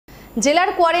জেলার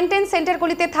কোয়ারেন্টাইন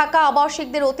সেন্টারগুলিতে থাকা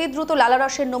আবাসিকদের অতি দ্রুত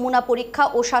লালারসের নমুনা পরীক্ষা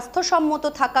ও স্বাস্থ্যসম্মত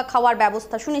থাকা খাওয়ার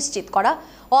ব্যবস্থা সুনিশ্চিত করা,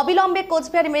 অবিলম্বে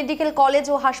কোচবিহার মেডিকেল কলেজ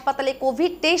ও হাসপাতালে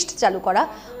কোভিড টেস্ট চালু করা,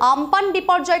 আমপান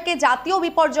বিপর্যয়কে জাতীয়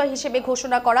বিপর্যয় হিসেবে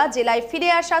ঘোষণা করা, জেলায় ফিরে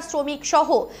আসা শ্রমিক সহ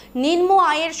নিম্ন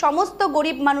আয়ের সমস্ত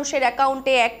গরিব মানুষের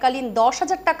অ্যাকাউন্টে এককালীন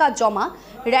 10,000 টাকা জমা,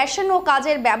 রেশন ও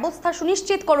কাজের ব্যবস্থা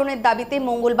সুনিশ্চিতকরণের দাবিতে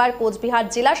মঙ্গলবার কোচবিহার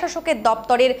জেলা শাসকের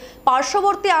দপ্তরের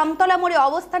পার্শ্ববর্তী আমতলা মোড়ে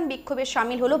অবস্থান বিক্ষোভে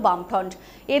শামিল হলো বামফ্রন্ট।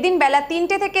 এদিন বেলা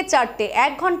 3টে থেকে 4টে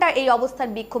 1 ঘন্টা এই অবস্থান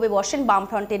বিক্ষোভে বসেন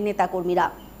বামফ্রন্টের নেতাকর্মীরা।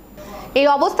 এই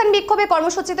অবস্থান বিক্ষোভে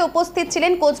কর্মসূচিতে উপস্থিত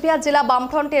ছিলেন কোচবিহার জেলা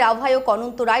বামফ্রন্টের আহ্বায়ক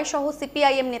অনন্ত রায় সহ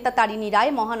সিপিআইএম নেতা তারিণী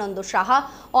রায়, মহানন্দ সাহা,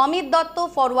 অমিত দত্ত,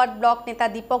 ফরওয়ার্ড ব্লক নেতা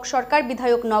দীপক সরকার,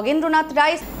 বিধায়ক নগেন্দ্রনাথ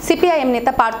রায়, সিপিআইএম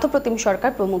নেতা পার্থপ্রতিম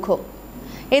সরকার প্রমুখ।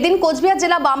 এদিন কোচবিহার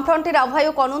জেলা বামফ্রন্টের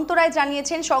আহ্বায়ক অনন্ত রায়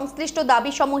জানিয়েছেন, সংশ্লিষ্ট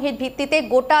দাবি সমূহের ভিত্তিতে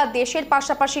গোটা দেশের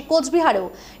পাশাপাশি কোচবিহারেও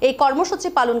এই কর্মসূচি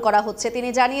পালন করা হচ্ছে। তিনি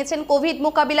জানিয়েছেন, কোভিড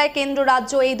মোকাবিলায় কেন্দ্র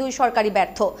রাজ্য এই দুই সরকারই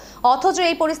ব্যর্থ, অথচ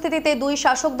এই পরিস্থিতিতে দুই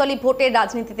শাসক দলই ভোটের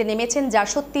রাজনীতিতে নেমেছেন, যা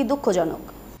সত্যি দুঃখজনক।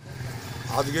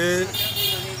 আজকে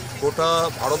গোটা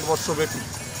ভারতবর্ষব্যাপী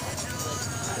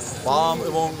বাম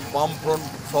এবং বামফ্রন্ট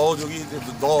সহযোগী যে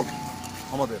দল,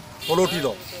 আমাদের 16টি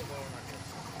দল,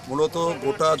 মূলত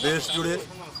গোটা দেশ জুড়ে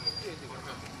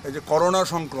এই যে করোনা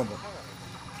সংক্রমণ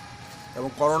এবং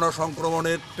করোনা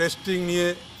সংক্রমণের টেস্টিং নিয়ে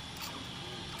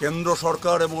কেন্দ্র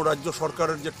সরকার এবং রাজ্য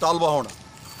সরকারের যে টালবাহনা,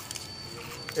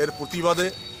 এর প্রতিবাদে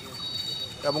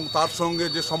এবং তার সঙ্গে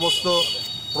যে সমস্ত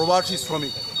প্রবাসী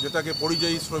শ্রমিক, যেটাকে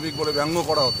পরিযায়ী শ্রমিক বলে ব্যঙ্গ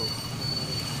করা হতো,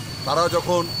 তারা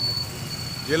যখন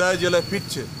জেলায় জেলায়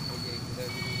ফিরছে,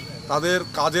 তাদের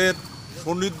কাজের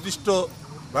সুনির্দিষ্ট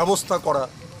ব্যবস্থা করা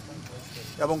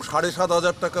এবং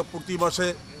 7,500 টাকা প্রতি মাসে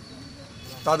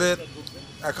তাদের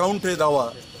অ্যাকাউন্টে দেওয়া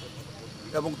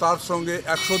এবং তার সঙ্গে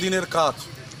 100 দিনের কাজ,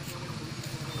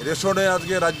 রেশনে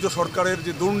আজকে রাজ্য সরকারের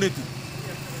যে দুর্নীতি,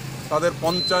 তাদের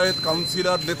পঞ্চায়েত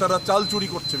কাউন্সিলর নেতারা চাল চুরি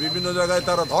করছে, বিভিন্ন জায়গায়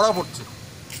তারা ধরা পড়ছে,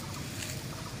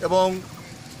 এবং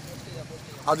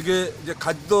আজকে যে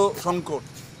খাদ্য সংকট,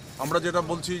 আমরা যেটা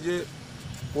বলছি যে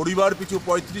পরিবার পিছু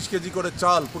 35 কেজি করে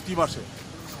চাল প্রতি মাসে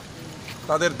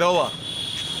তাদের দেওয়া,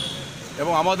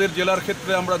 এবং আমাদের জেলার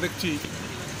ক্ষেত্রে আমরা দেখছি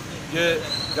যে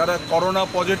যারা করোনা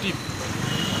পজিটিভ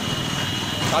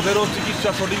তাদেরও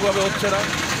চিকিৎসা সঠিকভাবে হচ্ছে না,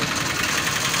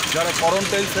 যারা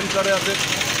কোয়ারেন্টাইন সেন্টারে আছে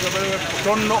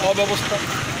প্রচণ্ড অব্যবস্থা,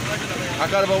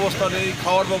 থাকার ব্যবস্থা নেই,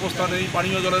 খাওয়ার ব্যবস্থা নেই,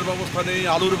 পানীয় জলের ব্যবস্থা নেই,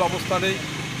 আলুর ব্যবস্থা নেই,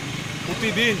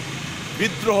 প্রতিদিন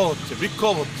বিদ্রোহ হচ্ছে,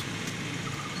 বিক্ষোভ হচ্ছে,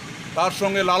 তার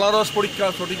সঙ্গে লালারস পরীক্ষা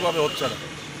সঠিকভাবে হচ্ছে না,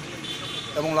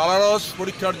 এবং লালারস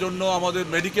পরীক্ষার জন্য আমাদের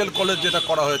মেডিকেল কলেজ যেটা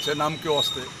করা হয়েছে নামকে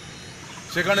অস্তে,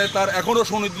 সেখানে তার এখনও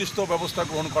সুনির্দিষ্ট ব্যবস্থা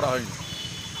গ্রহণ করা হয়নি।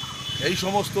 এই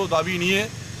সমস্ত দাবি নিয়ে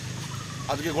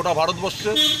আজকে গোটা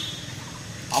ভারতবর্ষে,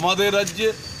 আমাদের রাজ্যে,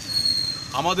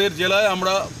 আমাদের জেলায়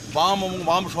আমরা বাম এবং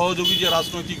বাম সহযোগী যে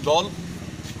রাজনৈতিক দল,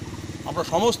 আমরা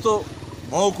সমস্ত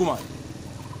মহকুমায়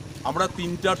আমরা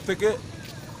 3টা থেকে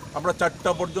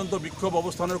 4টা পর্যন্ত বিক্ষোভ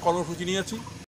অবস্থানের কর্মসূচি নিয়েছি।